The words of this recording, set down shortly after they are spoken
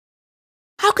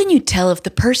How can you tell if the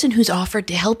person who's offered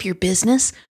to help your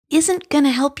business isn't going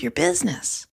to help your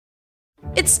business?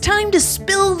 It's time to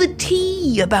spill the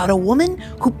tea about a woman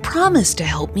who promised to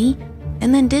help me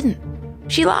and then didn't.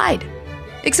 She lied,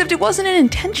 except it wasn't an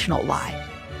intentional lie.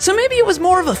 So maybe it was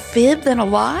more of a fib than a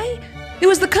lie? It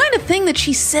was the kind of thing that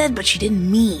she said but she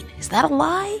didn't mean. Is that a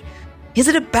lie? Is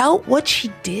it about what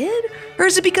she did? Or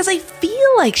is it because I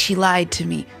feel like she lied to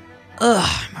me?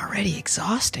 I'm already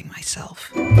exhausting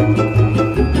myself.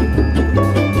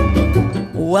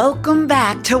 Welcome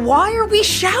back to Why Are We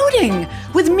Shouting?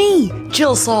 With me,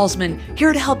 Jill Salzman,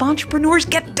 here to help entrepreneurs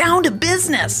get down to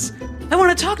business. I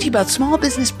want to talk to you about small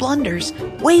business blunders,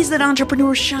 ways that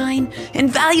entrepreneurs shine, and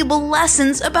valuable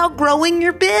lessons about growing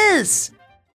your biz.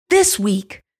 This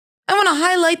week, I want to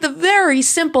highlight the very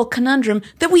simple conundrum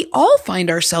that we all find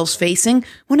ourselves facing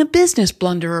when a business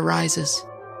blunder arises.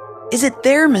 Is it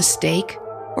their mistake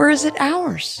or is it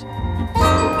ours?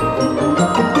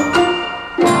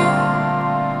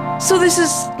 So this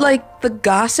is like the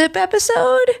gossip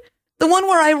episode? The one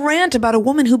where I rant about a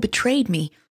woman who betrayed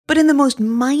me, but in the most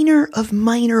minor of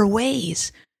minor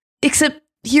ways. Except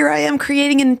here I am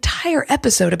creating an entire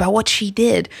episode about what she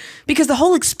did, because the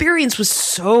whole experience was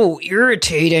so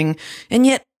irritating, and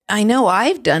yet I know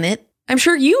I've done it. I'm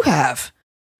sure you have.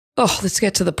 Let's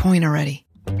get to the point already.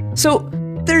 So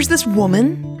there's this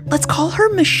woman, let's call her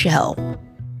Michelle,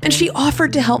 and she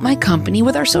offered to help my company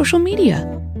with our social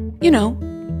media. You know,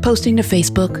 posting to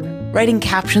Facebook, writing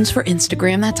captions for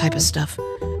Instagram, that type of stuff.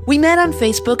 We met on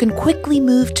Facebook and quickly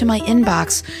moved to my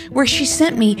inbox, where she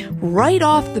sent me right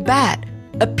off the bat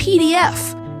a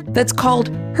PDF that's called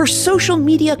her social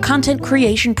media content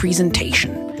creation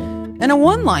presentation, and a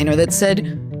one-liner that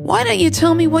said, "Why don't you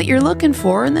tell me what you're looking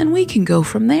for and then we can go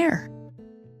from there?"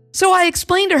 So I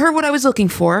explained to her what I was looking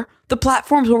for, the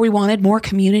platforms where we wanted more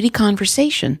community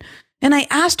conversation, and I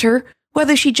asked her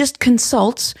whether she just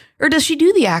consults or does she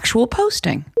do the actual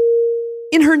posting.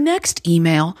 In her next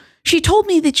email, she told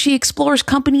me that she explores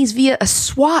companies via a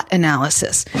SWOT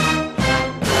analysis,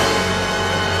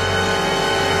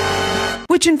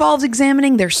 which involves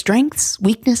examining their strengths,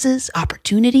 weaknesses,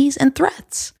 opportunities, and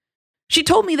threats. She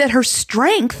told me that her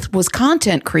strength was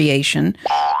content creation,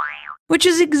 which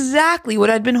is exactly what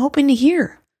I'd been hoping to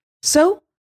hear. So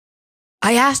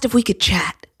I asked if we could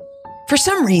chat. For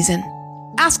some reason,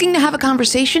 asking to have a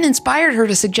conversation inspired her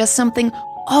to suggest something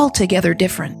altogether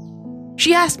different.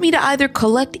 She asked me to either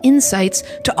collect insights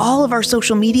to all of our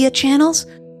social media channels,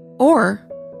 or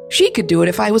she could do it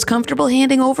if I was comfortable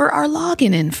handing over our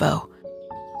login info.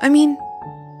 I mean,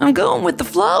 I'm going with the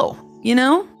flow, you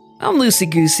know? I'm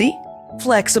loosey-goosey,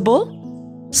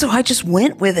 flexible. So I just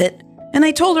went with it, and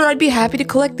I told her I'd be happy to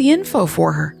collect the info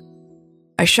for her.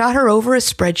 I shot her over a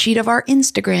spreadsheet of our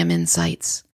Instagram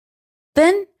insights.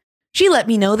 Then she let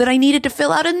me know that I needed to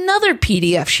fill out another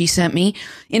PDF she sent me,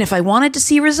 and if I wanted to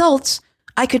see results,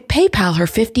 I could PayPal her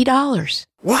 $50.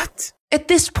 What? At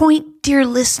this point, dear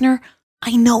listener,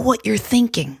 I know what you're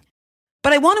thinking,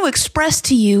 but I want to express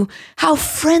to you how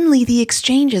friendly the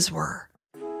exchanges were.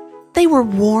 They were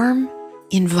warm,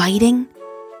 inviting,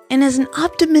 and as an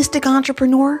optimistic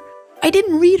entrepreneur, I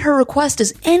didn't read her request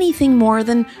as anything more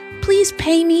than, "Please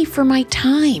pay me for my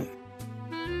time."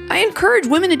 I encourage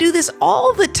women to do this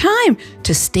all the time,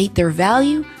 to state their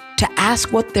value, to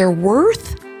ask what they're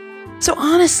worth. So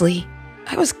honestly,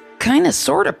 I was kind of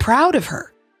sort of proud of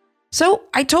her. So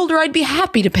I told her I'd be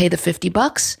happy to pay the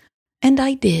 $50, and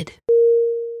I did.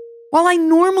 While I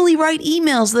normally write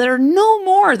emails that are no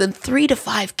more than 3 to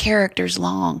 5 characters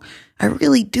long, I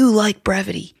really do like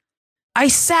brevity. I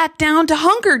sat down to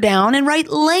hunker down and write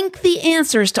lengthy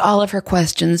answers to all of her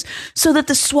questions so that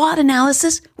the SWOT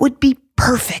analysis would be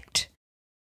perfect.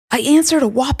 I answered a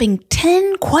whopping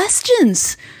 10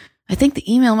 questions. I think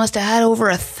the email must have had over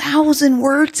 1,000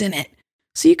 words in it,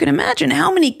 so you can imagine how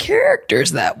many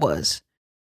characters that was.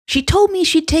 She told me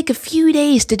she'd take a few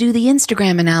days to do the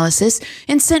Instagram analysis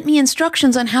and sent me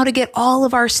instructions on how to get all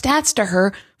of our stats to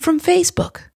her from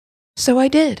Facebook. So I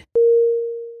did.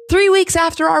 3 weeks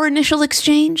after our initial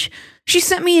exchange, she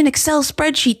sent me an Excel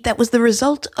spreadsheet that was the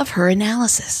result of her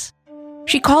analysis.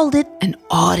 She called it an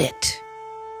audit.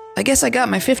 I guess I got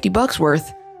my $50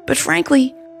 worth, but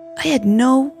frankly, I had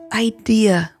no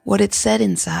idea what it said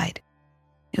inside.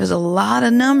 It was a lot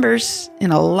of numbers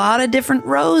in a lot of different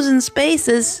rows and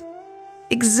spaces.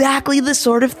 Exactly the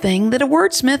sort of thing that a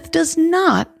wordsmith does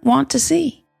not want to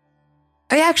see.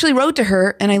 I actually wrote to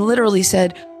her and I literally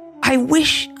said, "I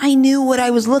wish I knew what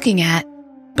I was looking at,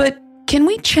 but can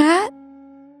we chat?"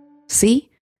 See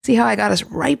how I got us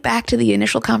right back to the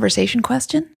initial conversation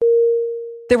question?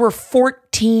 There were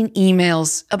 14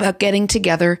 emails about getting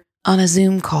together on a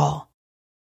Zoom call.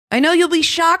 I know you'll be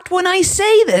shocked when I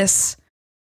say this,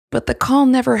 but the call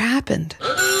never happened.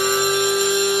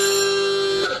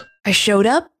 I showed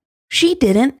up. She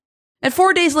didn't. And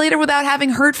 4 days later, without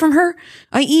having heard from her,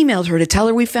 I emailed her to tell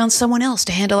her we found someone else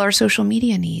to handle our social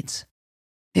media needs.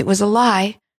 It was a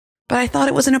lie, but I thought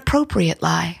it was an appropriate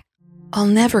lie. I'll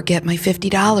never get my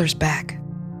 $50 back.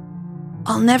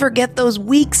 I'll never get those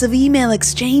weeks of email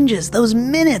exchanges, those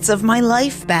minutes of my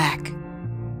life back.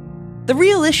 The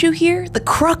real issue here, the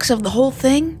crux of the whole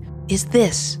thing, is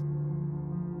this.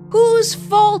 Whose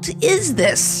fault is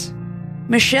this?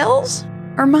 Michelle's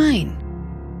or mine?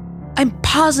 I'm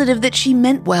positive that she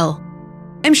meant well.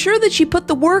 I'm sure that she put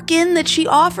the work in that she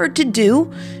offered to do,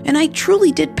 and I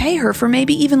truly did pay her for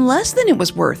maybe even less than it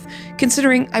was worth,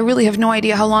 considering I really have no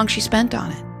idea how long she spent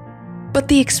on it. But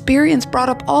the experience brought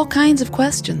up all kinds of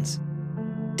questions.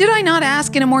 Did I not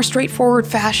ask in a more straightforward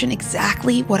fashion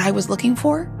exactly what I was looking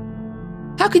for?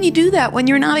 How can you do that when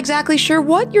you're not exactly sure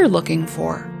what you're looking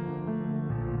for?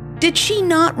 Did she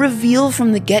not reveal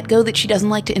from the get-go that she doesn't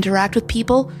like to interact with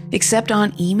people except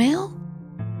on email?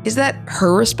 Is that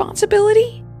her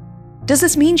responsibility? Does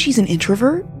this mean she's an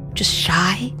introvert, just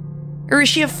shy? Or is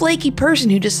she a flaky person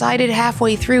who decided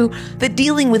halfway through that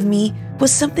dealing with me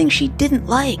was something she didn't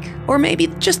like? Or maybe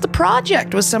just the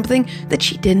project was something that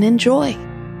she didn't enjoy?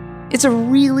 It's a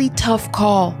really tough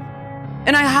call.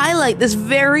 And I highlight this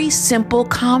very simple,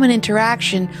 common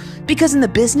interaction because in the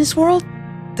business world,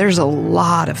 there's a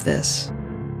lot of this.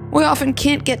 We often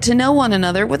can't get to know one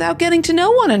another without getting to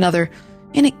know one another,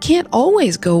 and it can't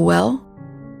always go well.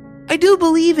 I do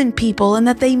believe in people and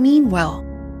that they mean well,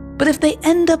 but if they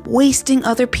end up wasting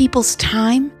other people's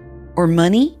time, or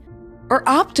money, or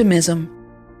optimism,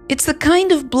 it's the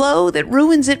kind of blow that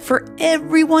ruins it for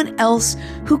everyone else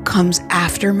who comes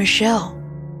after Michelle.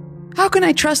 How can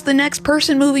I trust the next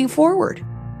person moving forward?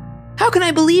 How can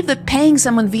I believe that paying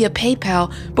someone via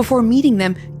PayPal before meeting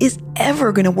them is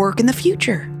ever going to work in the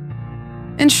future?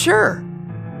 And sure,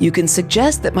 you can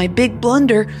suggest that my big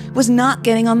blunder was not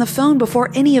getting on the phone before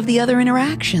any of the other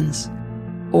interactions,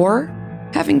 or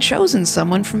having chosen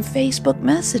someone from Facebook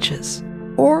messages,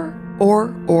 or.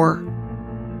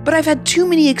 But I've had too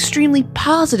many extremely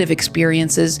positive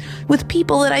experiences with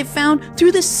people that I've found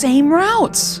through the same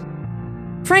routes.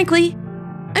 Frankly,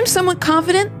 I'm somewhat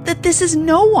confident that this is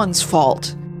no one's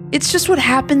fault. It's just what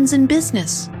happens in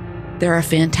business. There are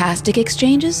fantastic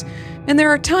exchanges, and there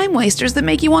are time wasters that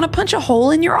make you want to punch a hole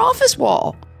in your office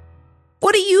wall.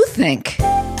 What do you think?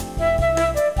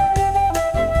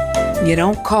 You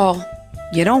don't call.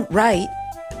 You don't write.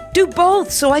 Do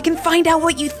both so I can find out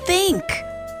what you think.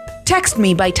 Text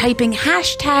me by typing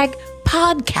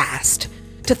 #podcast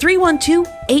to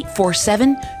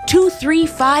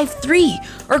 312-847-2353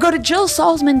 or go to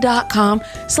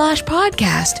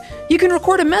jillsalzman.com/podcast. You can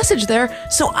record a message there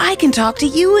so I can talk to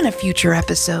you in a future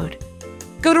episode.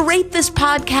 Go to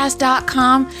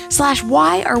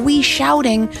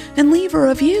ratethispodcast.com/whyareweshouting and leave a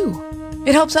review.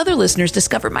 It helps other listeners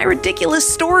discover my ridiculous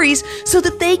stories so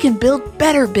that they can build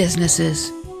better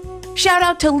businesses. Shout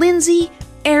out to Lindsay,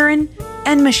 Aaron,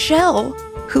 and Michelle,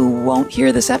 who won't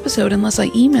hear this episode unless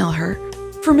I email her,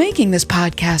 for making this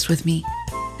podcast with me.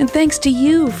 And thanks to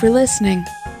you for listening.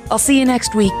 I'll see you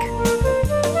next week.